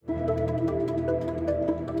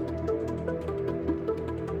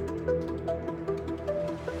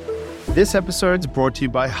This episode's brought to you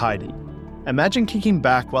by Heidi. Imagine kicking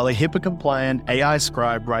back while a HIPAA-compliant AI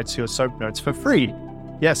scribe writes your soap notes for free.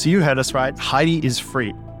 Yes, you heard us right, Heidi is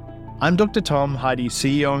free. I'm Dr. Tom, Heidi's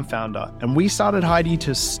CEO and founder, and we started Heidi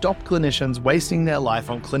to stop clinicians wasting their life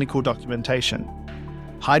on clinical documentation.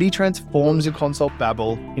 Heidi transforms your consult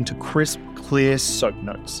babble into crisp, clear soap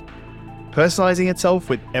notes, personalizing itself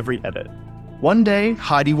with every edit. One day,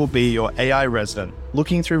 Heidi will be your AI resident,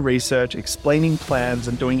 looking through research, explaining plans,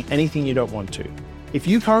 and doing anything you don't want to. If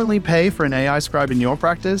you currently pay for an AI scribe in your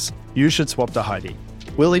practice, you should swap to Heidi.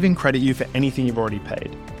 We'll even credit you for anything you've already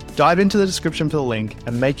paid. Dive into the description for the link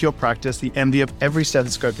and make your practice the envy of every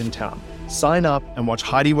stethoscope in town. Sign up and watch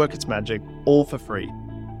Heidi work its magic, all for free,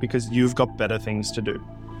 because you've got better things to do.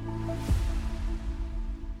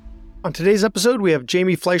 On today's episode, we have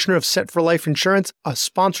Jamie Fleischner of Set for Life Insurance, a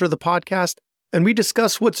sponsor of the podcast, and we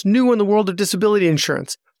discuss what's new in the world of disability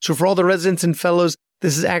insurance. So for all the residents and fellows,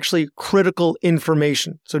 this is actually critical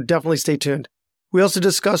information, so definitely stay tuned. We also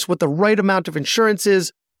discuss what the right amount of insurance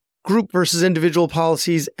is, group versus individual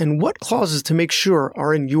policies, and what clauses to make sure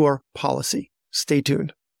are in your policy. Stay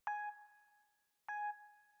tuned.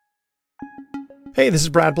 Hey, this is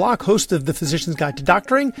Brad Block, host of The Physician's Guide to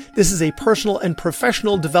Doctoring. This is a personal and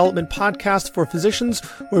professional development podcast for physicians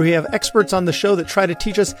where we have experts on the show that try to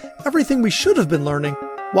teach us everything we should have been learning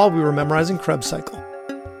while we were memorizing Krebs cycle.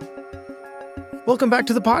 Welcome back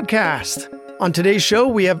to the podcast. On today's show,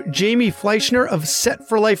 we have Jamie Fleischner of Set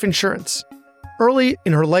for Life Insurance. Early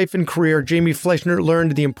in her life and career, Jamie Fleischner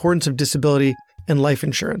learned the importance of disability and life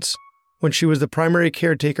insurance when she was the primary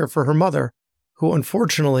caretaker for her mother, who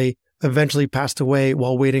unfortunately eventually passed away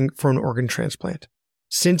while waiting for an organ transplant.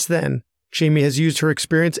 Since then, Jamie has used her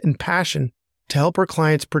experience and passion to help her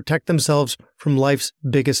clients protect themselves from life's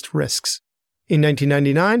biggest risks. In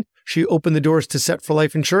 1999, she opened the doors to Set for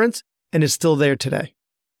Life Insurance and is still there today.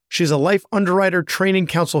 She's a Life Underwriter Training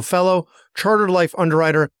Council Fellow, Chartered Life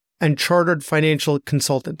Underwriter, and Chartered Financial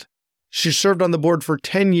Consultant. She served on the board for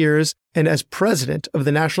 10 years and as president of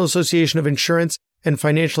the National Association of Insurance and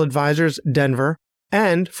Financial Advisors, Denver,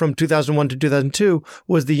 and from 2001 to 2002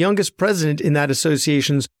 was the youngest president in that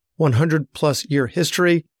association's 100-plus year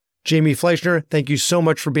history. Jamie Fleischner, thank you so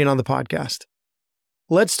much for being on the podcast.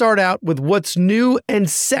 Let's start out with what's new and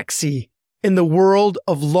sexy in the world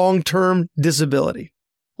of long-term disability.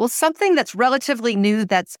 Well, something that's relatively new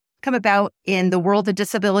that's come about in the world of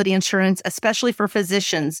disability insurance, especially for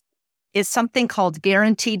physicians, is something called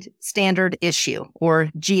Guaranteed Standard Issue,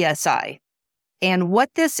 or GSI. And what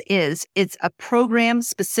this is, it's a program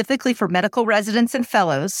specifically for medical residents and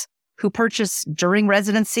fellows who purchase during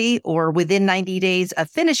residency or within 90 days of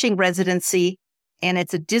finishing residency, and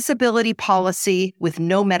it's a disability policy with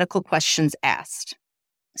no medical questions asked.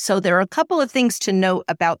 So there are a couple of things to note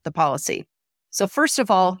about the policy. So first of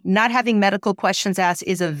all, not having medical questions asked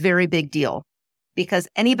is a very big deal because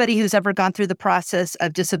anybody who's ever gone through the process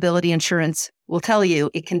of disability insurance will tell you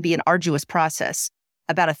it can be an arduous process.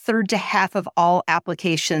 About a third to half of all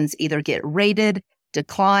applications either get rated,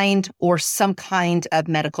 declined, or some kind of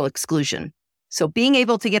medical exclusion. So being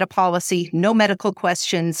able to get a policy, no medical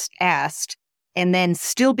questions asked, and then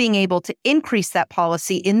still being able to increase that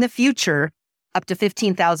policy in the future up to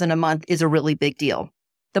 $15,000 a month is a really big deal.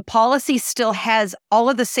 The policy still has all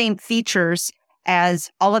of the same features as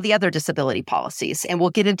all of the other disability policies, and we'll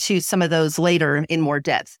get into some of those later in more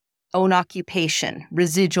depth. Own occupation,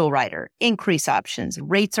 residual rider, increase options,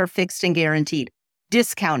 rates are fixed and guaranteed,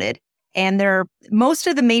 discounted, and most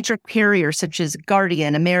of the major carriers such as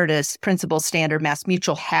Guardian, Emeritus, Principal, Standard,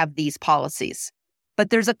 MassMutual have these policies.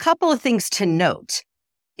 But there's a couple of things to note.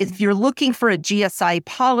 If you're looking for a GSI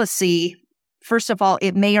policy, first of all,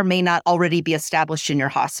 it may or may not already be established in your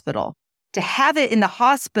hospital. To have it in the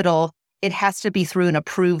hospital, it has to be through an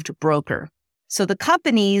approved broker. So the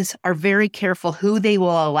companies are very careful who they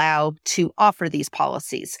will allow to offer these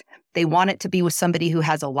policies. They want it to be with somebody who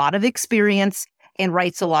has a lot of experience and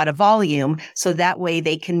writes a lot of volume, so that way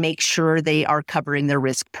they can make sure they are covering their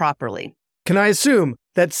risk properly. Can I assume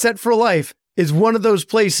that Set for Life is one of those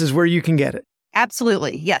places where you can get it?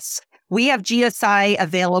 Absolutely, yes. We have GSI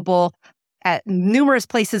available at numerous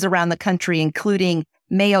places around the country, including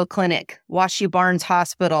Mayo Clinic, WashU Barnes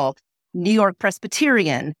Hospital, New York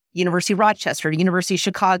Presbyterian, University of Rochester, University of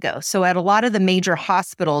Chicago. So at a lot of the major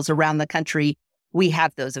hospitals around the country, we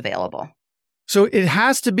have those available. So it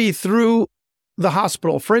has to be through the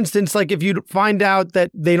hospital. For instance, like if you find out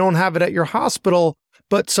that they don't have it at your hospital,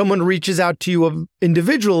 but someone reaches out to you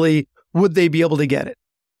individually, would they be able to get it?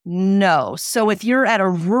 No. So if you're at a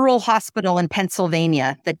rural hospital in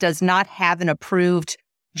Pennsylvania that does not have an approved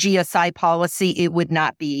GSI policy, it would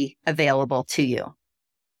not be available to you.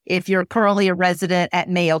 If you're currently a resident at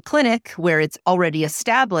Mayo Clinic, where it's already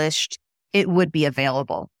established, it would be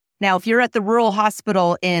available. Now, if you're at the rural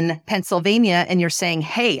hospital in Pennsylvania and you're saying,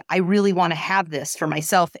 hey, I really want to have this for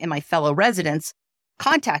myself and my fellow residents,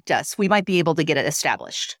 contact us. We might be able to get it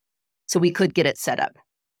established. So we could get it set up.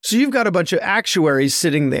 So you've got a bunch of actuaries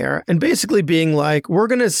sitting there and basically being like, we're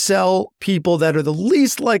going to sell people that are the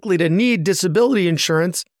least likely to need disability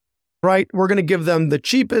insurance, right? We're going to give them the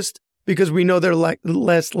cheapest because we know they're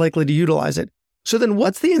less likely to utilize it. So then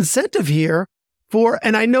what's the incentive here for,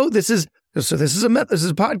 and I know this is a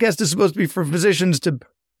podcast is supposed to be for physicians to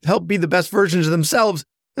help be the best versions of themselves.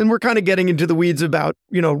 And we're kind of getting into the weeds about,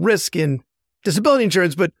 risk in disability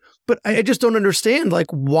insurance, but I just don't understand, like,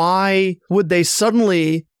 why would they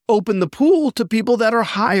suddenly open the pool to people that are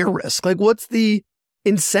higher risk? Like, what's the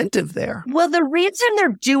incentive there? Well, the reason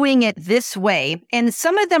they're doing it this way, and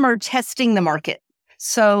some of them are testing the market.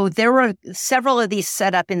 So there were several of these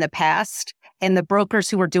set up in the past, and the brokers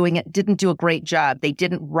who were doing it didn't do a great job. They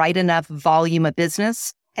didn't write enough volume of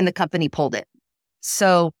business, and the company pulled it.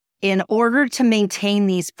 So in order to maintain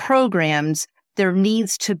these programs, there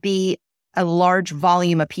needs to be a large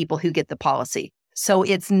volume of people who get the policy. So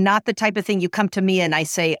it's not the type of thing you come to me and I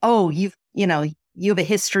say, oh, you have a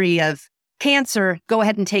history of cancer, go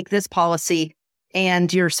ahead and take this policy.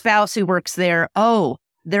 And your spouse who works there, oh,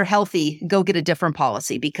 they're healthy, go get a different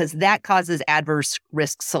policy, because that causes adverse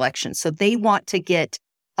risk selection. So they want to get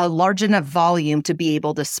a large enough volume to be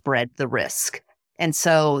able to spread the risk. And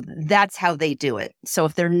so that's how they do it. So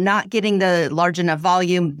if they're not getting the large enough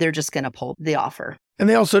volume, they're just going to pull the offer. And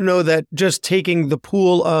they also know that just taking the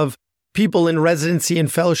pool of people in residency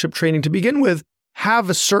and fellowship training to begin with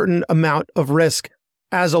have a certain amount of risk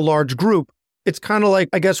as a large group. It's kind of like,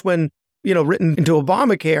 I guess, when, written into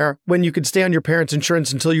Obamacare, when you could stay on your parents'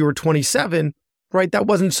 insurance until you were 27, right? That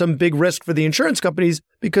wasn't some big risk for the insurance companies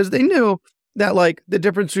because they knew that, like, the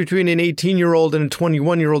difference between an 18-year-old and a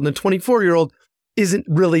 21-year-old and a 24-year-old isn't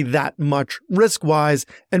really that much risk-wise.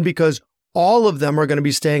 And because all of them are going to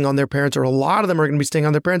be staying on their parents, or a lot of them are going to be staying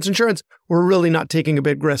on their parents' insurance, we're really not taking a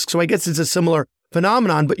big risk. So I guess it's a similar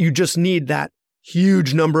phenomenon, but you just need that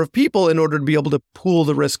huge number of people in order to be able to pool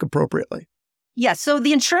the risk appropriately. Yeah, so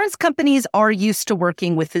the insurance companies are used to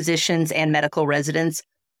working with physicians and medical residents.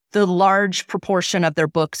 The large proportion of their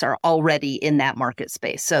books are already in that market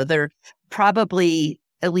space. So they're probably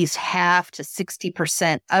at least half to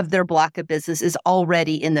 60% of their block of business is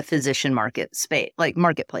already in the physician market space, like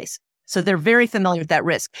marketplace. So they're very familiar with that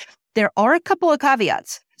risk. There are a couple of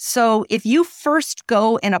caveats. So if you first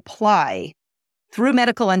go and apply through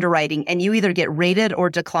medical underwriting and you either get rated or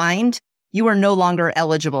declined, you are no longer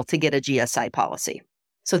eligible to get a GSI policy.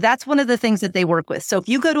 So that's one of the things that they work with. So if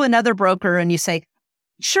you go to another broker and you say,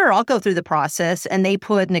 sure, I'll go through the process, and they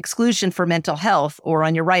put an exclusion for mental health or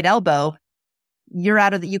on your right elbow, you're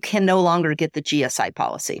out of you can no longer get the GSI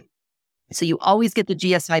policy. So you always get the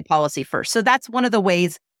GSI policy first. So that's one of the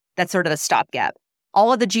ways that's sort of a stopgap.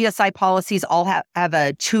 All of the GSI policies all have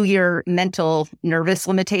a 2-year mental nervous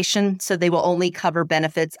limitation. So they will only cover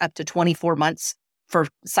benefits up to 24 months for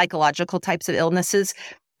psychological types of illnesses.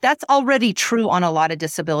 That's already true on a lot of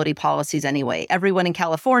disability policies anyway. Everyone in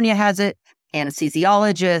California has it.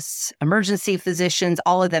 Anesthesiologists, emergency physicians,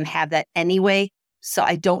 all of them have that anyway. So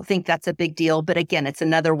I don't think that's a big deal. But again, it's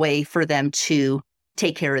another way for them to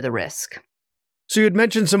take care of the risk. So you had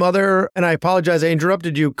mentioned some other, and I apologize, I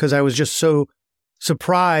interrupted you because I was just so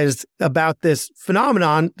surprised about this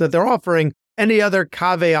phenomenon that they're offering. Any other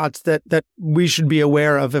caveats that we should be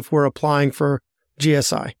aware of if we're applying for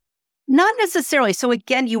GSI? Not necessarily. So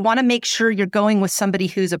again, you want to make sure you're going with somebody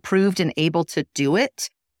who's approved and able to do it,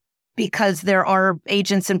 because there are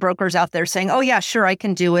agents and brokers out there saying, oh yeah, sure, I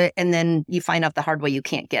can do it. And then you find out the hard way you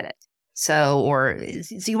can't get it. So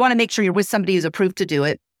you want to make sure you're with somebody who's approved to do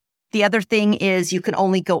it. The other thing is you can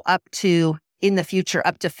only go up to, in the future,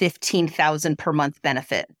 up to $15,000 per month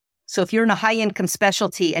benefit. So if you're in a high income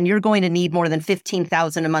specialty and you're going to need more than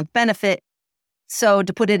 $15,000 a month benefit, so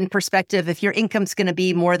to put it in perspective, if your income's going to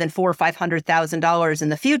be more than $400,000 or $500,000 in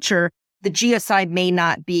the future, the GSI may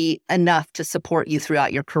not be enough to support you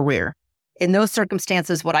throughout your career. In those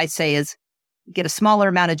circumstances, what I say is get a smaller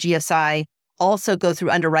amount of GSI, also go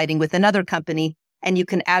through underwriting with another company, and you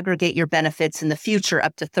can aggregate your benefits in the future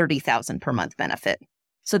up to $30,000 per month benefit.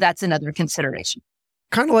 So that's another consideration.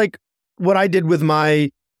 Kind of like what I did with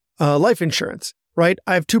my life insurance, right?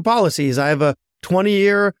 I have 2 policies. I have a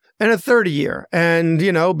 20-year and a 30-year. And,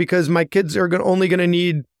 because my kids are only going to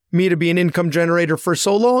need me to be an income generator for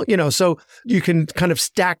so long, so you can kind of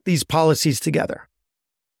stack these policies together.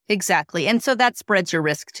 Exactly. And so that spreads your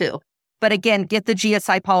risk too. But again, get the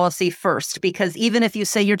GSI policy first, because even if you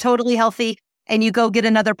say you're totally healthy and you go get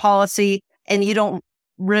another policy and you don't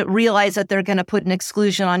realize that they're going to put an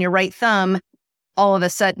exclusion on your right thumb, all of a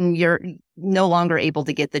sudden you're no longer able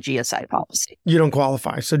to get the GSI policy. You don't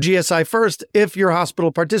qualify. So GSI first, if your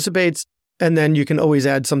hospital participates, and then you can always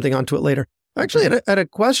add something onto it later. Actually, I had a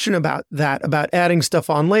question about that, about adding stuff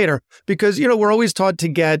on later, because, we're always taught to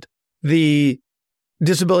get the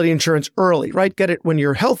disability insurance early, right? Get it when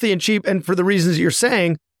you're healthy and cheap. And for the reasons you're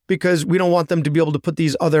saying, because we don't want them to be able to put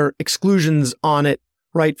these other exclusions on it,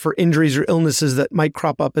 right? For injuries or illnesses that might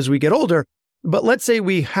crop up as we get older. But let's say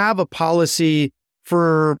we have a policy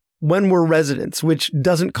for when we're residents, which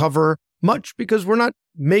doesn't cover much because we're not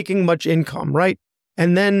making much income, right?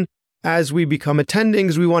 And then as we become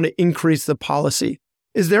attendings, we want to increase the policy.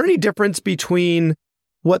 Is there any difference between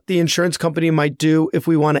what the insurance company might do if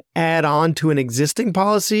we want to add on to an existing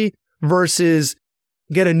policy versus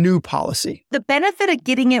get a new policy? The benefit of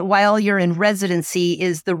getting it while you're in residency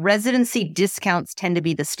is the residency discounts tend to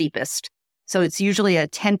be the steepest. So it's usually a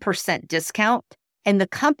 10% discount, and the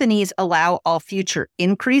companies allow all future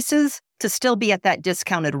increases to still be at that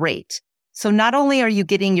discounted rate. So not only are you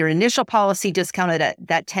getting your initial policy discounted at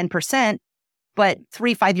that 10%, but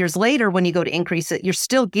 3-5 years later, when you go to increase it, you're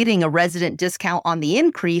still getting a resident discount on the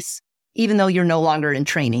increase, even though you're no longer in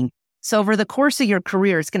training. So over the course of your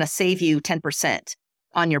career, it's going to save you 10%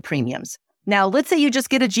 on your premiums. Now, let's say you just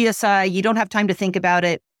get a GSI, you don't have time to think about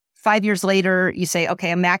it. 5 years later, you say,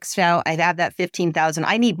 okay, I'm maxed out. I have that $15,000.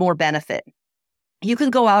 I need more benefit. You can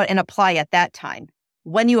go out and apply at that time.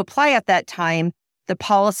 When you apply at that time, the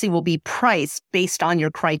policy will be priced based on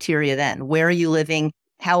your criteria then. Where are you living?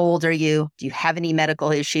 How old are you? Do you have any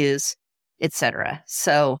medical issues, et cetera?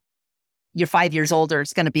 So you're 5 years older,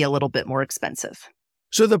 it's going to be a little bit more expensive.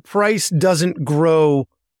 So the price doesn't grow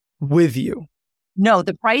with you? No,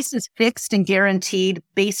 the price is fixed and guaranteed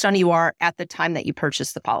based on you are at the time that you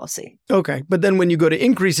purchase the policy. Okay. But then when you go to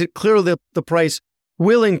increase it, clearly the price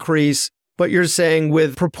will increase, but you're saying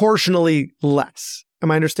with proportionally less. Am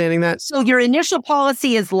I understanding that? So your initial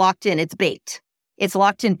policy is locked in. It's baked. It's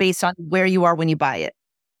locked in based on where you are when you buy it.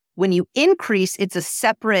 When you increase, it's a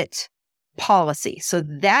separate policy. So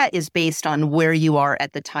that is based on where you are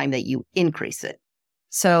at the time that you increase it.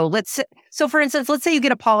 So for instance, let's say you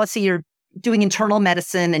get a policy, you're doing internal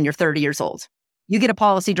medicine and you're 30 years old. You get a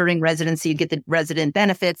policy during residency, you get the resident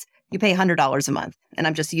benefits, you pay $100 a month. And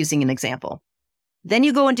I'm just using an example. Then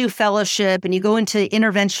you go and do fellowship and you go into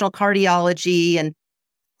interventional cardiology and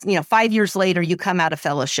 5 years later, you come out of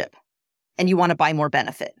fellowship and you want to buy more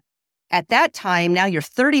benefit. At that time, now you're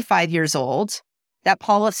 35 years old. That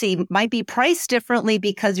policy might be priced differently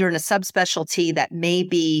because you're in a subspecialty that may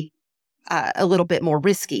be a little bit more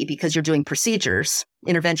risky because you're doing procedures,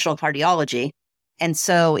 interventional cardiology. And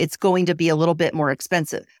so it's going to be a little bit more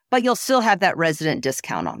expensive, but you'll still have that resident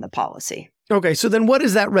discount on the policy. Okay. So then what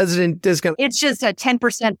is that resident discount? It's just a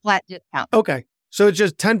 10% flat discount. Okay. So it's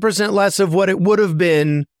just 10% less of what it would have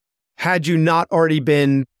been had you not already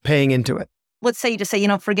been paying into it. Let's say you just say,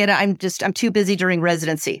 forget it. I'm too busy during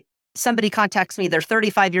residency. Somebody contacts me. They're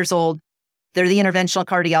 35 years old. They're the interventional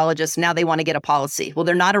cardiologist. Now they want to get a policy. Well,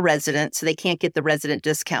 they're not a resident, so they can't get the resident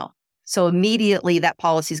discount. So immediately that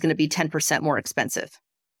policy is going to be 10% more expensive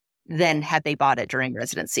than had they bought it during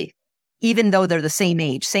residency. Even though they're the same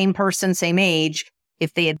age, same person, same age,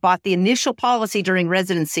 if they had bought the initial policy during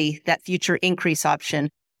residency, that future increase option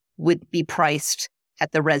would be priced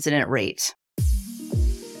at the resident rate.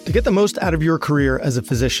 To get the most out of your career as a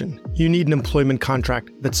physician, you need an employment contract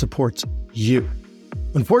that supports you.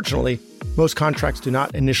 Unfortunately, most contracts do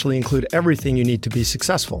not initially include everything you need to be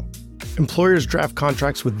successful. Employers draft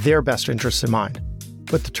contracts with their best interests in mind,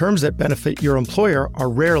 but the terms that benefit your employer are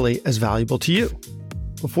rarely as valuable to you.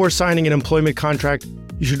 Before signing an employment contract,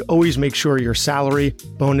 you should always make sure your salary,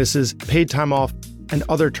 bonuses, paid time off, and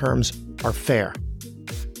other terms are fair.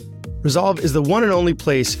 Resolve is the one and only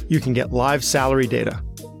place you can get live salary data,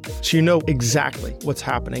 so you know exactly what's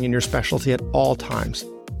happening in your specialty at all times.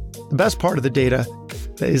 The best part of the data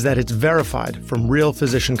is that it's verified from real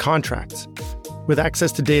physician contracts. With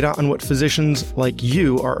access to data on what physicians like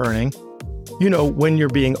you are earning, you know when you're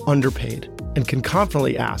being underpaid and can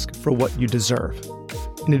confidently ask for what you deserve.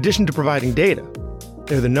 In addition to providing data,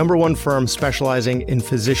 they're the #1 firm specializing in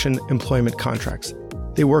physician employment contracts.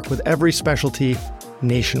 They work with every specialty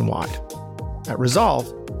nationwide. At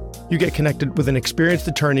Resolve, you get connected with an experienced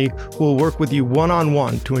attorney who will work with you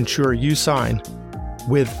one-on-one to ensure you sign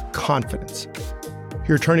with confidence.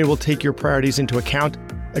 Your attorney will take your priorities into account,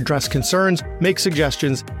 address concerns, make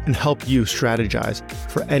suggestions, and help you strategize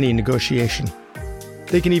for any negotiation.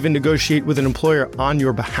 They can even negotiate with an employer on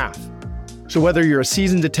your behalf. So whether you're a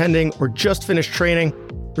seasoned attending or just finished training,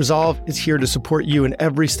 Resolve is here to support you in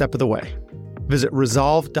every step of the way. Visit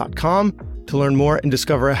resolve.com to learn more and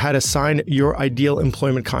discover how to sign your ideal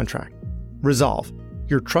employment contract. Resolve,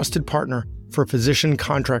 your trusted partner for physician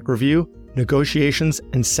contract review, negotiations,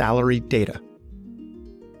 and salary data.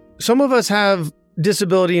 Some of us have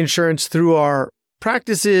disability insurance through our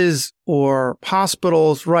practices or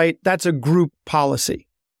hospitals, right? That's a group policy.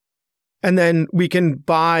 And then we can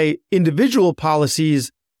buy individual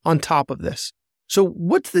policies on top of this. So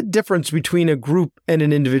what's the difference between a group and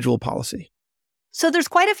an individual policy? So there's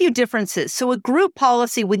quite a few differences. So a group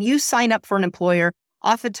policy, when you sign up for an employer,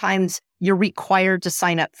 oftentimes you're required to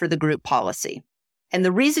sign up for the group policy. And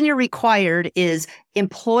the reason you're required is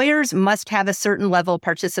employers must have a certain level of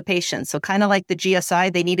participation. So kind of like the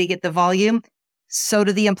GSI, they need to get the volume. So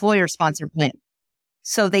do the employer-sponsored plan.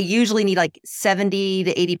 So they usually need like 70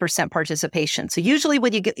 to 80% participation. So usually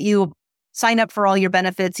when you sign up for all your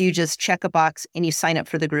benefits, you just check a box and you sign up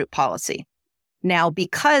for the group policy. Now,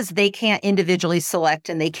 because they can't individually select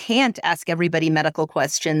and they can't ask everybody medical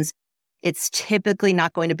questions, it's typically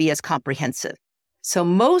not going to be as comprehensive. So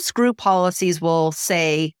most group policies will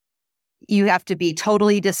say you have to be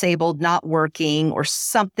totally disabled, not working, or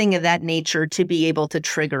something of that nature to be able to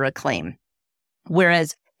trigger a claim.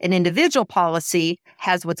 Whereas an individual policy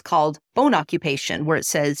has what's called own occupation, where it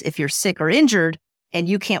says if you're sick or injured and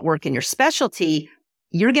you can't work in your specialty,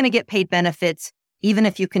 you're going to get paid benefits even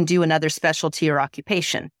if you can do another specialty or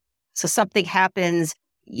occupation. So something happens,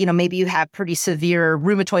 maybe you have pretty severe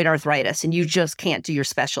rheumatoid arthritis and you just can't do your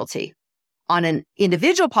specialty. On an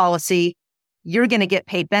individual policy, you're going to get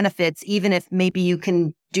paid benefits even if maybe you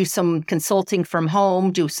can do some consulting from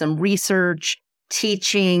home, do some research,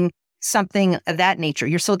 teaching, something of that nature.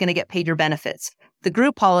 You're still going to get paid your benefits. The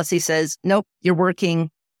group policy says, nope, you're working.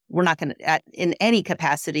 We're not going to, in any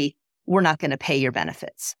capacity, we're not going to pay your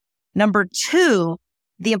benefits. Number two,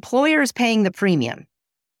 the employer is paying the premium.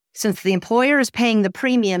 Since the employer is paying the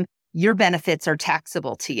premium, your benefits are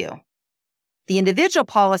taxable to you. The individual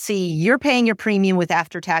policy, you're paying your premium with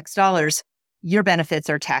after-tax dollars. Your benefits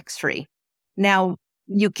are tax-free. Now,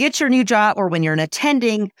 you get your new job or when you're an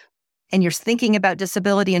attending, and you're thinking about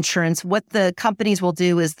disability insurance, what the companies will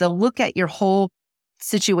do is they'll look at your whole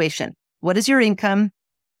situation. What is your income?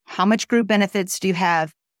 How much group benefits do you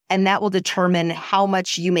have? And that will determine how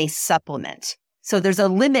much you may supplement. So there's a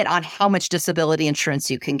limit on how much disability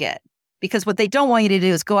insurance you can get. Because what they don't want you to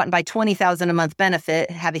do is go out and buy $20,000 a month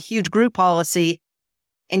benefit, have a huge group policy,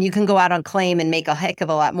 and you can go out on claim and make a heck of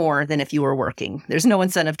a lot more than if you were working. There's no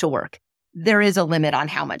incentive to work. There is a limit on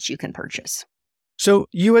how much you can purchase. So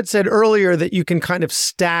you had said earlier that you can kind of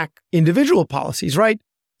stack individual policies, right?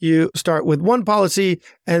 You start with one policy,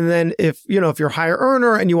 and then if you're a higher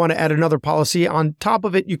earner and you want to add another policy on top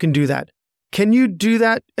of it, you can do that. Can you do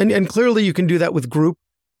that? And clearly you can do that with group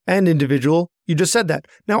and individual. You just said that.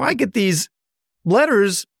 Now I get these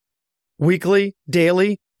letters weekly,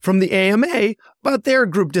 daily from the AMA about their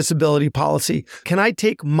group disability policy. Can I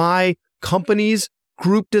take my company's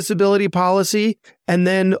group disability policy and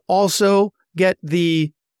then also get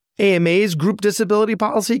the AMA's group disability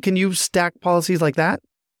policy? Can you stack policies like that?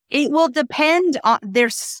 It will depend on, they're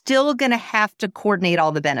still going to have to coordinate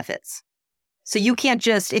all the benefits. So you can't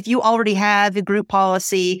just, if you already have a group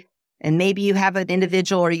policy and maybe you have an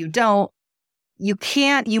individual or you don't,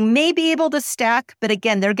 you may be able to stack, but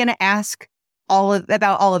again, they're going to ask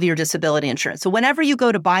about all of your disability insurance. So whenever you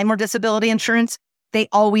go to buy more disability insurance, they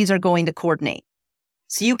always are going to coordinate.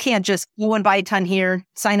 So you can't just go and buy a ton here,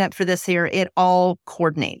 sign up for this here. It all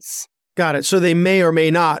coordinates. Got it. So they may or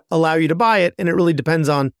may not allow you to buy it, and it really depends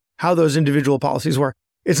on how those individual policies work.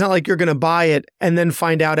 It's not like you're going to buy it and then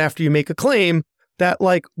find out after you make a claim that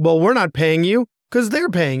we're not paying you because they're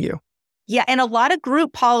paying you. Yeah. And a lot of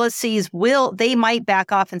group policies they might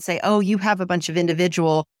back off and say, oh, you have a bunch of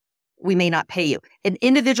individual, we may not pay you. An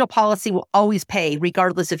individual policy will always pay,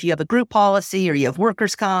 regardless if you have a group policy or you have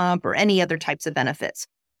workers' comp or any other types of benefits.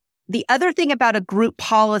 The other thing about a group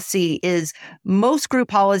policy is most group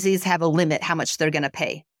policies have a limit how much they're going to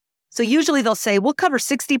pay. So usually they'll say, we'll cover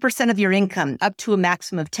 60% of your income up to a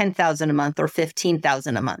maximum of $10,000 a month or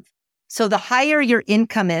 $15,000 a month. So the higher your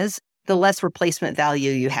income is, the less replacement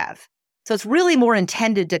value you have. So it's really more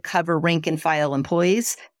intended to cover rank and file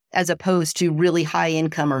employees as opposed to really high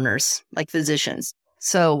income earners like physicians.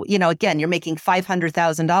 So, again, you're making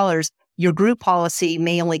 $500,000. Your group policy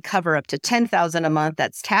may only cover up to $10,000 a month.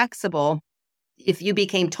 That's taxable. If you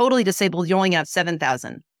became totally disabled, you only have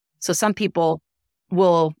 $7,000. So some people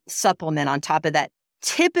will supplement on top of that.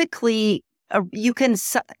 Typically,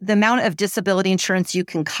 the amount of disability insurance you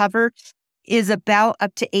can cover is about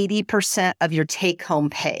up to 80% of your take-home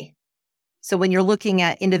pay. So when you're looking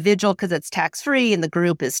at individual, because it's tax-free and the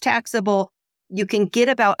group is taxable, you can get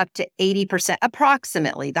about up to 80%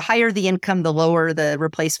 approximately. The higher the income, the lower the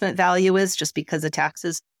replacement value is just because of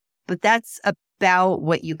taxes. But that's about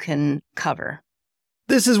what you can cover.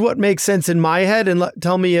 This is what makes sense in my head, and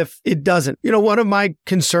tell me if it doesn't. One of my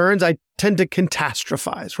concerns, I tend to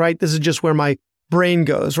catastrophize, right? This is just where my brain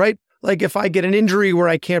goes, right? Like if I get an injury where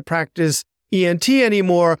I can't practice ENT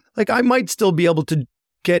anymore, like I might still be able to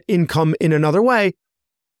get income in another way.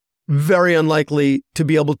 Very unlikely to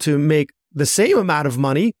be able to make the same amount of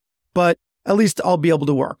money, but at least I'll be able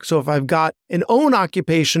to work. So if I've got an own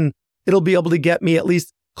occupation, it'll be able to get me at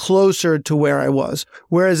least closer to where I was.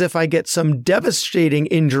 Whereas if I get some devastating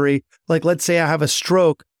injury, like let's say I have a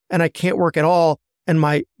stroke and I can't work at all, and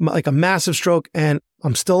like a massive stroke and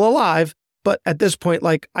I'm still alive, but at this point,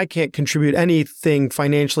 like I can't contribute anything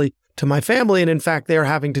financially to my family. And in fact, they're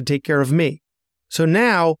having to take care of me. So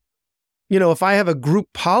now, if I have a group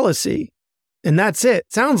policy and that's it,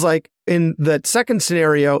 sounds like in the second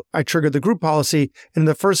scenario, I triggered the group policy. In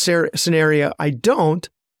the first scenario, I don't.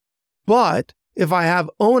 But if I have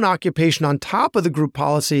own occupation on top of the group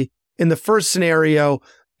policy, in the first scenario,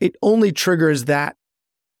 it only triggers that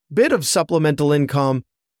bit of supplemental income.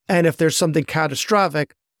 And if there's something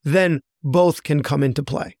catastrophic, then both can come into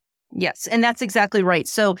play. Yes, and that's exactly right.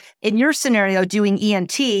 So in your scenario, doing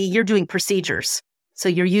ENT, you're doing procedures. So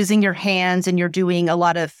you're using your hands and you're doing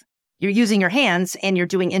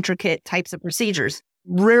intricate types of procedures.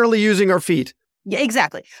 Rarely using our feet. Yeah,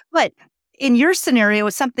 exactly. But in your scenario,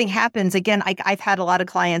 if something happens, again, I've had a lot of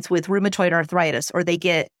clients with rheumatoid arthritis, or they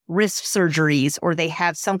get wrist surgeries, or they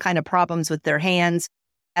have some kind of problems with their hands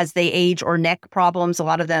as they age, or neck problems. A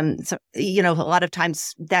lot of them, a lot of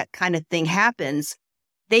times that kind of thing happens.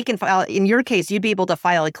 They can file, in your case, you'd be able to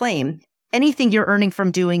file a claim. Anything you're earning from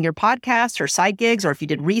doing your podcast or side gigs, or if you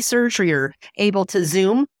did research or you're able to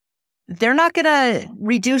Zoom, they're not going to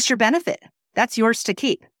reduce your benefit. That's yours to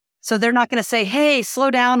keep. So they're not going to say, hey, slow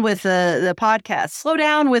down with the podcast, slow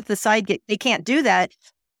down with the side gig. They can't do that.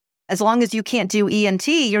 As long as you can't do ENT,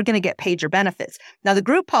 you're going to get paid your benefits. Now, the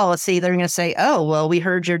group policy, they're going to say, oh, well, we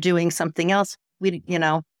heard you're doing something else.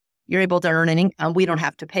 You're able to earn an income. We don't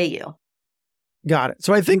have to pay you. Got it.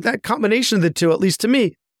 So I think that combination of the two, at least to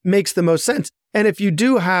me, makes the most sense. And if you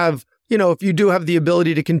do have the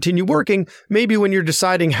ability to continue working, maybe when you're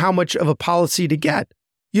deciding how much of a policy to get,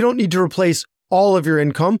 you don't need to replace all of your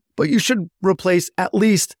income, but you should replace at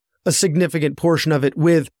least a significant portion of it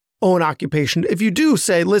with own occupation. If you do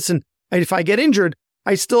say, listen, if I get injured,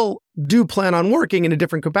 I still do plan on working in a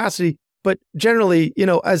different capacity. But generally,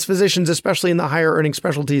 as physicians, especially in the higher earning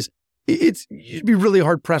specialties, you'd be really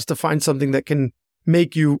hard pressed to find something that can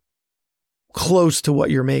make you close to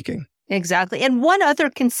what you're making. Exactly. And one other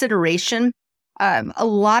consideration, a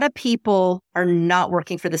lot of people are not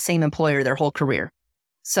working for the same employer their whole career.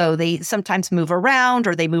 So they sometimes move around,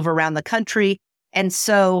 or they move around the country. And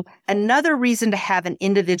so another reason to have an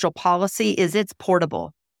individual policy is it's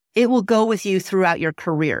portable. It will go with you throughout your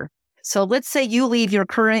career. So let's say you leave your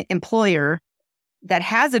current employer that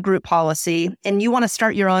has a group policy and you want to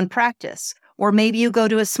start your own practice, or maybe you go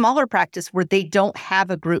to a smaller practice where they don't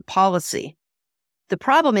have a group policy. The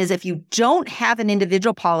problem is if you don't have an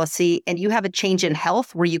individual policy and you have a change in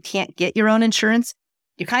health where you can't get your own insurance,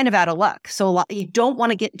 you're kind of out of luck. So you don't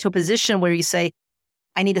want to get into a position where you say,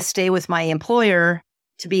 I need to stay with my employer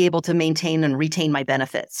to be able to maintain and retain my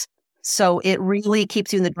benefits. So it really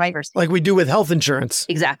keeps you in the driver's seat. Like we do with health insurance.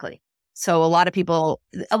 Exactly. So a lot of people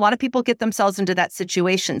get themselves into that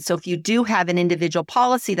situation. So if you do have an individual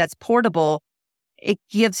policy that's portable, it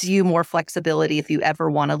gives you more flexibility if you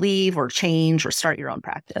ever want to leave or change or start your own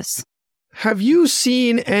practice. Have you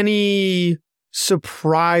seen any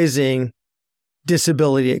surprising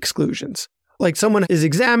disability exclusions? Like someone is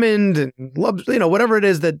examined and loves, whatever it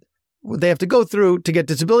is that they have to go through to get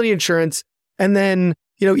disability insurance. And then,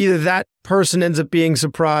 either that person ends up being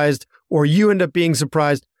surprised or you end up being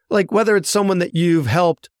surprised. Like whether it's someone that you've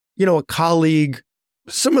helped, a colleague,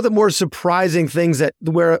 some of the more surprising things that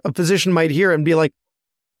where a physician might hear and be like,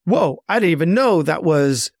 whoa, I didn't even know that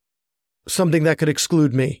was something that could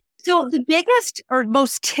exclude me. So the biggest or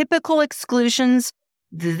most typical exclusions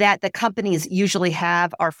that the companies usually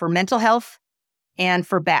have are for mental health and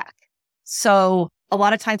for back. So a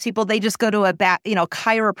lot of times they just go to a back,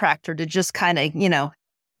 chiropractor to just kind of,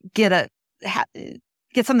 get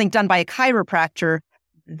something done by a chiropractor.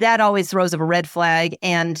 That always throws up a red flag,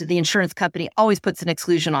 and the insurance company always puts an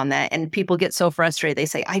exclusion on that. And people get so frustrated. They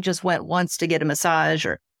say, I just went once to get a massage.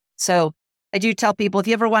 So I do tell people, if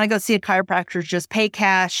you ever want to go see a chiropractor, just pay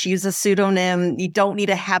cash, use a pseudonym. You don't need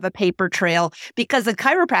to have a paper trail, because the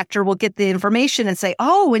chiropractor will get the information and say,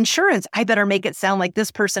 oh, insurance, I better make it sound like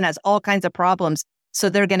this person has all kinds of problems, so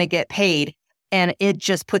they're going to get paid. And it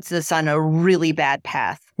just puts us on a really bad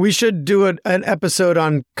path. We should do an episode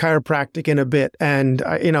on chiropractic in a bit, and,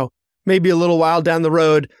 maybe a little while down the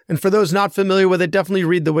road. And for those not familiar with it, definitely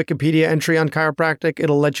read the Wikipedia entry on chiropractic.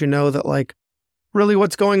 It'll let you know that, really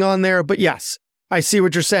what's going on there. But yes, I see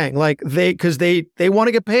what you're saying. Because they want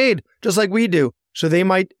to get paid just like we do. So they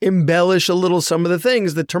might embellish a little some of the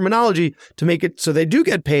things, the terminology, to make it so they do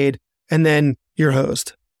get paid, and then you're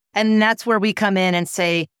hosed. And that's where we come in and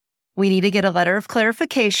say, we need to get a letter of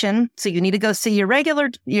clarification. So you need to go see your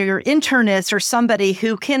internist or somebody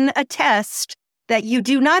who can attest that you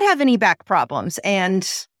do not have any back problems. And,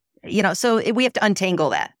 so we have to untangle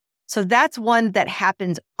that. So that's one that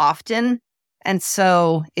happens often. And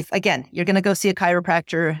so if, again, you're going to go see a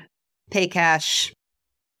chiropractor, pay cash,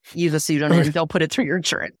 use a pseudonym, don't put it through your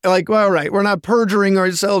insurance. Well, right. We're not perjuring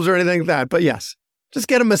ourselves or anything like that. But yes, just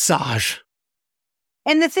get a massage.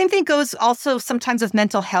 And the same thing goes also sometimes with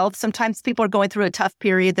mental health. Sometimes people are going through a tough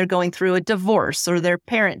period. They're going through a divorce or their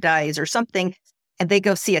parent dies or something, and they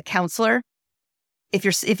go see a counselor. If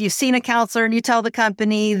you've seen a counselor and you tell the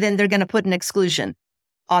company, then they're going to put an exclusion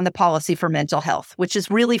on the policy for mental health, which is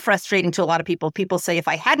really frustrating to a lot of people. People say, if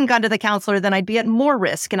I hadn't gone to the counselor, then I'd be at more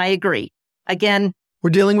risk. And I agree. Again, we're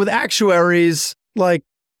dealing with actuaries,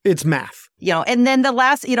 it's math. And then the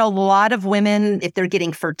last, a lot of women, if they're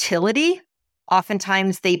getting fertility,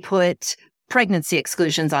 oftentimes they put pregnancy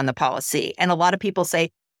exclusions on the policy. And a lot of people say,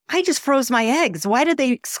 I just froze my eggs. Why did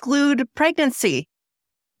they exclude pregnancy?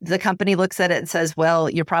 The company looks at it and says, well,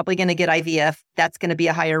 you're probably going to get IVF. That's going to be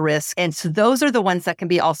a higher risk. And so those are the ones that can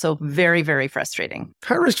be also very, very frustrating.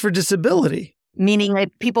 High risk for disability. Meaning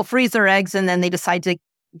that people freeze their eggs and then they decide to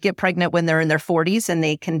get pregnant when they're in their 40s, and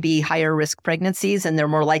they can be higher risk pregnancies and they're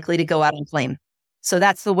more likely to go out on claim. So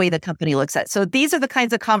that's the way the company looks at it. So these are the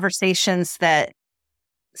kinds of conversations that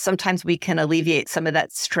sometimes we can alleviate some of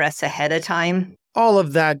that stress ahead of time. All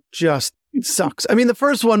of that just sucks. I mean, the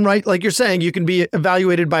first one, right? Like you're saying, you can be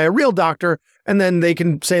evaluated by a real doctor and then they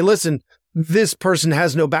can say, listen, this person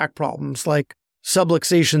has no back problems.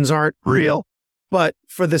 Subluxations aren't real. But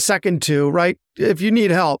for the second two, right? If you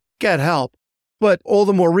need help, get help. But all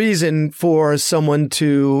the more reason for someone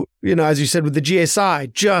to, as you said with the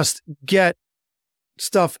GSI, just get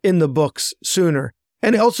stuff in the books sooner.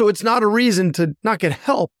 And also, it's not a reason to not get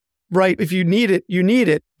help, right? If you need it, you need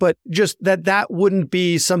it. But just that wouldn't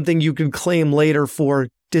be something you could claim later for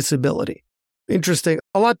disability. Interesting.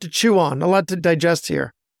 A lot to chew on, a lot to digest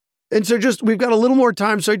here. And so we've got a little more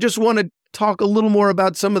time. So I just want to talk a little more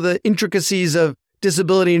about some of the intricacies of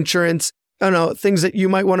disability insurance. I don't know, things that you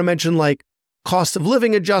might want to mention, like cost of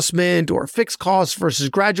living adjustment or fixed costs versus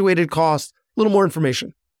graduated costs. A little more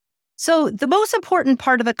information. So the most important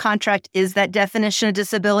part of a contract is that definition of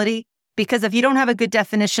disability, because if you don't have a good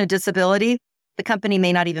definition of disability, the company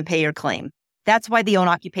may not even pay your claim. That's why the own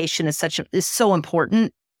occupation is so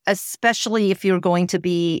important, especially if you're going to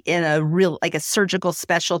be in a surgical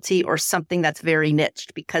specialty or something that's very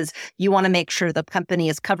niched, because you want to make sure the company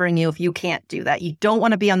is covering you if you can't do that. You don't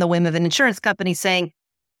want to be on the whim of an insurance company saying,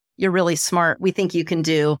 you're really smart, we think you can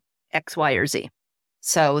do X, Y, or Z.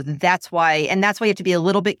 So that's why you have to be a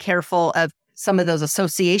little bit careful of some of those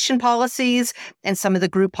association policies and some of the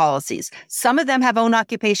group policies. Some of them have own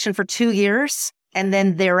occupation for 2 years, and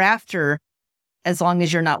then thereafter, as long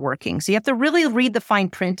as you're not working. So you have to really read the fine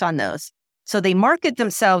print on those. So they market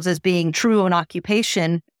themselves as being true own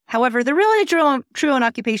occupation. However, they're really true own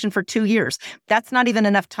occupation for 2 years. That's not even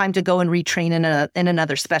enough time to go and retrain in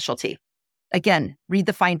another specialty. Again, read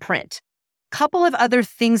the fine print. Couple of other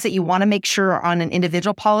things that you want to make sure are on an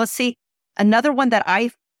individual policy. Another one that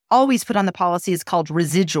I always put on the policy is called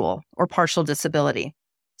residual or partial disability.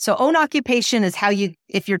 So own occupation is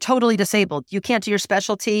if you're totally disabled, you can't do your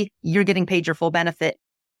specialty, you're getting paid your full benefit.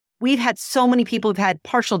 We've had so many people who've had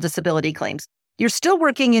partial disability claims. You're still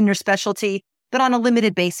working in your specialty, but on a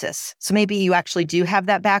limited basis. So maybe you actually do have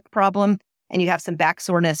that back problem and you have some back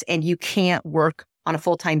soreness and you can't work on a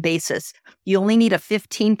full-time basis. You only need a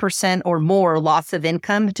 15% or more loss of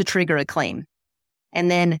income to trigger a claim.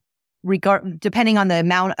 And then depending on the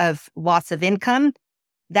amount of loss of income,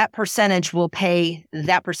 that percentage will pay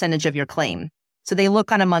that percentage of your claim. So they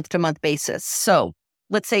look on a month-to-month basis. So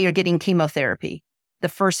let's say you're getting chemotherapy. The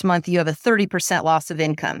first month you have a 30% loss of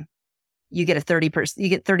income. You get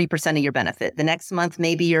 30% of your benefit. The next month,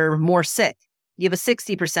 maybe you're more sick. You have a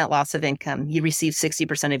 60% loss of income. You receive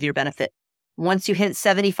 60% of your benefit. Once you hit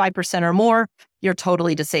 75% or more, you're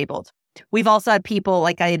totally disabled. We've also had people,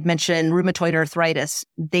 like I had mentioned, rheumatoid arthritis.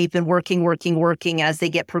 They've been working. As they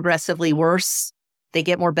get progressively worse, they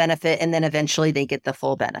get more benefit, and then eventually they get the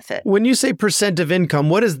full benefit. When you say percent of income,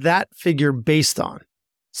 what is that figure based on?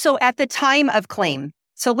 So at the time of claim,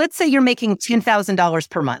 so let's say you're making $10,000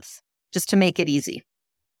 per month, just to make it easy.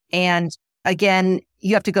 And again,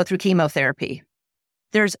 you have to go through chemotherapy.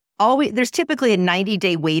 There's typically a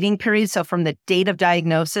 90-day waiting period. So from the date of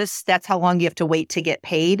diagnosis, that's how long you have to wait to get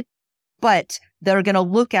paid. But they're going to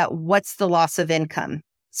look at what's the loss of income.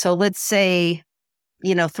 So let's say,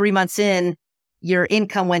 3 months in, your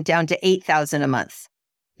income went down to $8,000 a month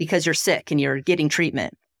because you're sick and you're getting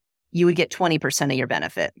treatment. You would get 20% of your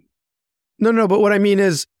benefit. No, but what I mean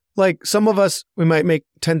is, like, some of us, we might make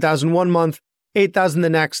 $10,000 one month, $8,000 the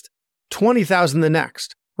next, $20,000 the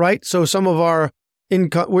next, right? So some of our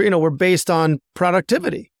income, we're based on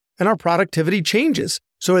productivity, and our productivity changes.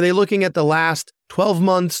 So are they looking at the last 12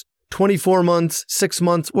 months, 24 months, 6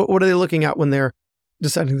 months? What are they looking at when they're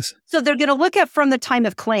deciding this? So they're going to look at from the time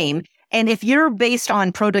of claim. And if you're based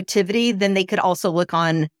on productivity, then they could also look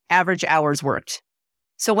on average hours worked.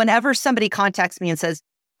 So whenever somebody contacts me and says,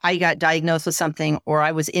 I got diagnosed with something or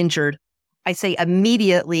I was injured, I say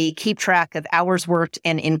immediately keep track of hours worked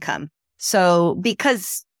and income. So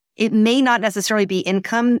because it may not necessarily be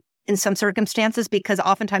income in some circumstances, because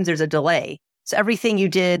oftentimes there's a delay. So everything you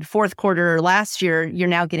did fourth quarter last year, you're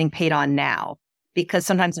now getting paid on now, because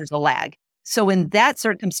sometimes there's a lag. So in that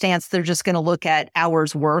circumstance, they're just going to look at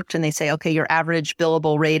hours worked and they say, okay, your average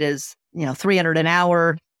billable rate is, $300 an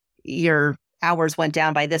hour. Your hours went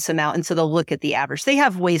down by this amount. And so they'll look at the average. They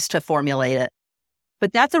have ways to formulate it.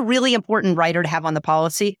 But that's a really important rider to have on the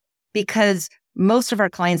policy, because most of our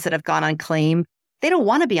clients that have gone on claim, they don't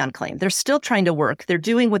want to be on claim. They're still trying to work. They're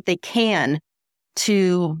doing what they can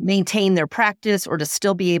to maintain their practice or to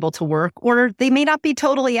still be able to work, or they may not be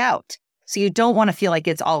totally out. So you don't want to feel like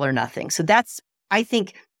it's all or nothing. So that's, I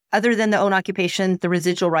think, other than the own occupation, the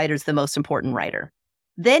residual rider is the most important rider.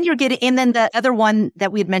 Then you're getting, and then the other one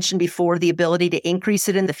that we had mentioned before, the ability to increase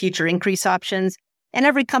it in the future increase options. And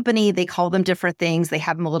every company, they call them different things. They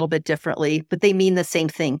have them a little bit differently, but they mean the same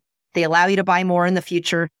thing. They allow you to buy more in the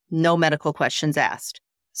future, no medical questions asked.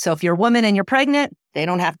 So if you're a woman and you're pregnant, they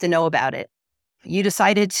don't have to know about it. You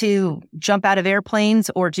decided to jump out of airplanes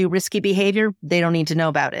or do risky behavior, they don't need to know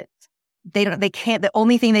about it. They can't, the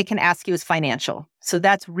only thing they can ask you is financial. So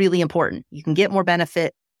that's really important. You can get more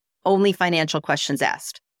benefit, only financial questions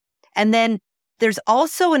asked. And then there's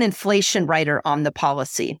also an inflation rider on the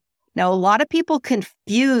policy. Now, a lot of people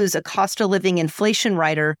confuse a cost of living inflation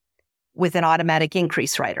rider with an automatic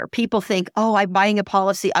increase rider. People think, oh, I'm buying a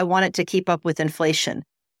policy, I want it to keep up with inflation.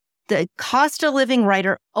 The cost of living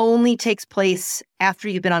rider only takes place after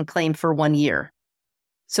you've been on claim for 1 year.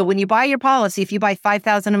 So when you buy your policy, if you buy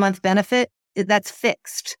 $5,000 a month benefit, that's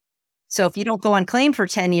fixed. So if you don't go on claim for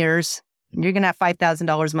 10 years, you're going to have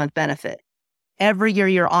 $5,000 a month benefit. Every year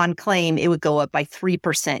you're on claim, it would go up by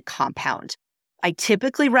 3% compound. I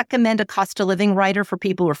typically recommend a cost of living rider for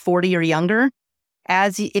people who are 40 or younger.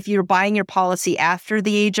 As if you're buying your policy after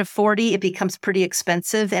the age of 40, it becomes pretty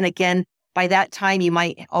expensive. And again, by that time, you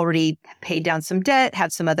might already pay down some debt,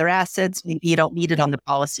 have some other assets. Maybe you don't need it on the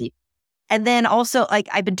policy. And then also, like,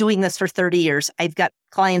 I've been doing this for 30 years. I've got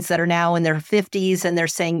clients that are now in their 50s and they're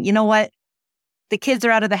saying, you know what? The kids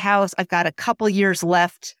are out of the house. I've got a couple years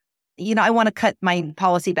left. I want to cut my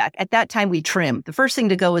policy back. At that time, we trim. The first thing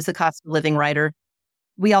to go is the cost of living rider.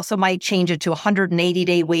 We also might change it to a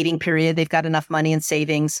 180-day waiting period. They've got enough money in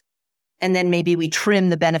savings. And then maybe we trim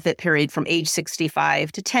the benefit period from age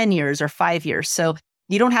 65 to 10 years or 5 years. So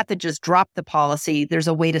you don't have to just drop the policy. There's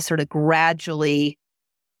a way to sort of gradually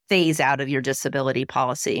phase out of your disability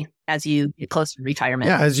policy as you get close to retirement.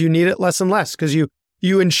 Yeah, as you need it less and less, because you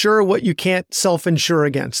insure what you can't self-insure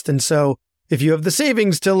against. And so if you have the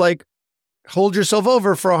savings to hold yourself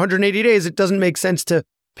over for 180 days, it doesn't make sense to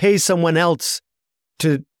pay someone else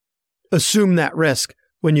to assume that risk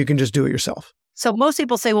when you can just do it yourself. So most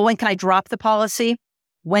people say, well, when can I drop the policy?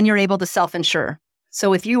 When you're able to self-insure.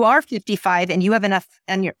 So if you are 55 and you have enough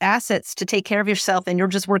and your assets to take care of yourself and you're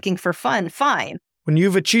just working for fun, fine. When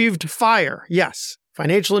you've achieved FIRE, yes.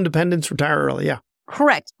 Financial independence, retire early, yeah.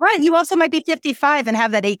 Correct. Right. You also might be 55 and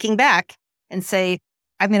have that aching back and say,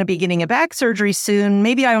 I'm going to be getting a back surgery soon.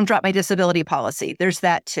 Maybe I won't drop my disability policy. There's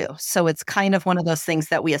that too. So it's kind of one of those things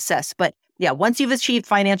that we assess. But yeah, once you've achieved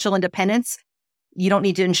financial independence, you don't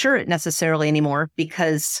need to insure it necessarily anymore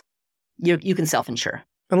because you can self-insure.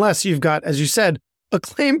 Unless you've got, as you said, a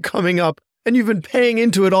claim coming up and you've been paying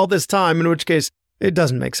into it all this time, in which case it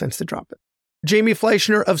doesn't make sense to drop it. Jamie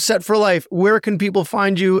Fleischner of Set for Life, where can people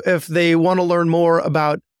find you if they want to learn more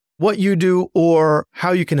about what you do or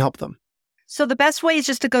how you can help them? So the best way is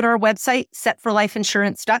just to go to our website,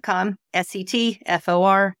 setforlifeinsurance.com,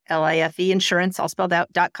 SETFORLIFE insurance, all spelled out,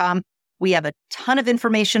 .com. We have a ton of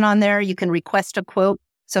information on there. You can request a quote.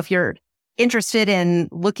 So if you're interested in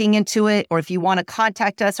looking into it, or if you want to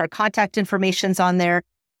contact us, our contact information's on there.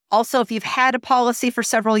 Also, if you've had a policy for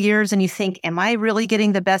several years and you think, am I really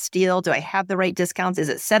getting the best deal? Do I have the right discounts? Is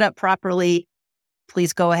it set up properly?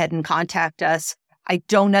 Please go ahead and contact us. I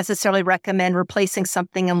don't necessarily recommend replacing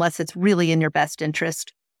something unless it's really in your best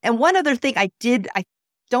interest. And one other thing I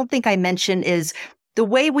don't think I mentioned is the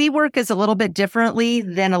way we work is a little bit differently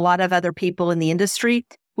than a lot of other people in the industry.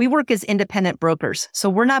 We work as independent brokers. So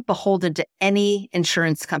we're not beholden to any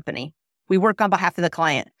insurance company. We work on behalf of the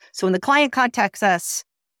client. So when the client contacts us,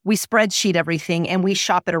 we spreadsheet everything and we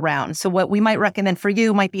shop it around. So what we might recommend for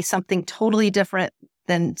you might be something totally different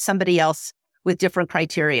than somebody else with different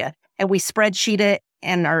criteria. And we spreadsheet it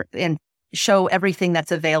and show everything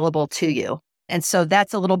that's available to you. And so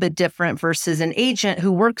that's a little bit different versus an agent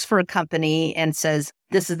who works for a company and says,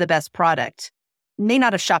 this is the best product. May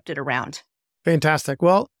not have shopped it around. Fantastic.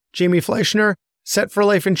 Well, Jamie Fleischner,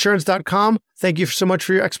 setforlifeinsurance.com. Thank you so much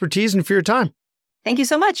for your expertise and for your time. Thank you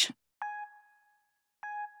so much.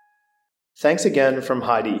 Thanks again from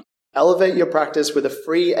Heidi. Elevate your practice with a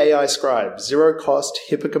free AI scribe, zero cost,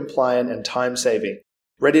 HIPAA compliant, and time saving.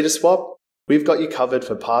 Ready to swap? We've got you covered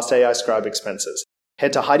for past AI scribe expenses.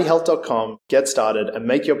 Head to HeidiHealth.com, get started, and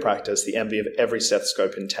make your practice the envy of every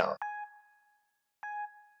stethoscope in town.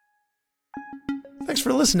 Thanks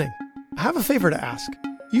for listening. I have a favor to ask.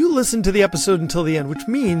 You listened to the episode until the end, which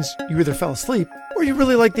means you either fell asleep or you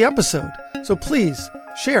really liked the episode. So please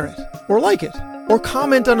share it or like it or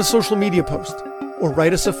comment on a social media post or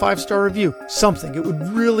write us a 5-star review. Something. It would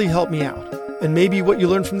really help me out. And maybe what you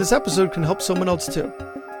learned from this episode can help someone else too.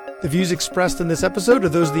 The views expressed in this episode are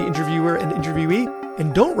those of the interviewer and interviewee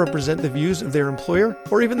and don't represent the views of their employer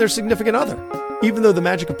or even their significant other. Even though the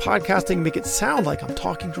magic of podcasting make it sound like I'm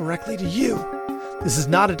talking directly to you, this is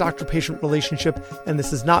not a doctor-patient relationship, and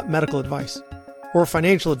this is not medical advice or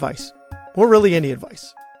financial advice or really any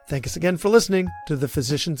advice. Thank us again for listening to The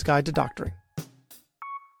Physician's Guide to Doctoring.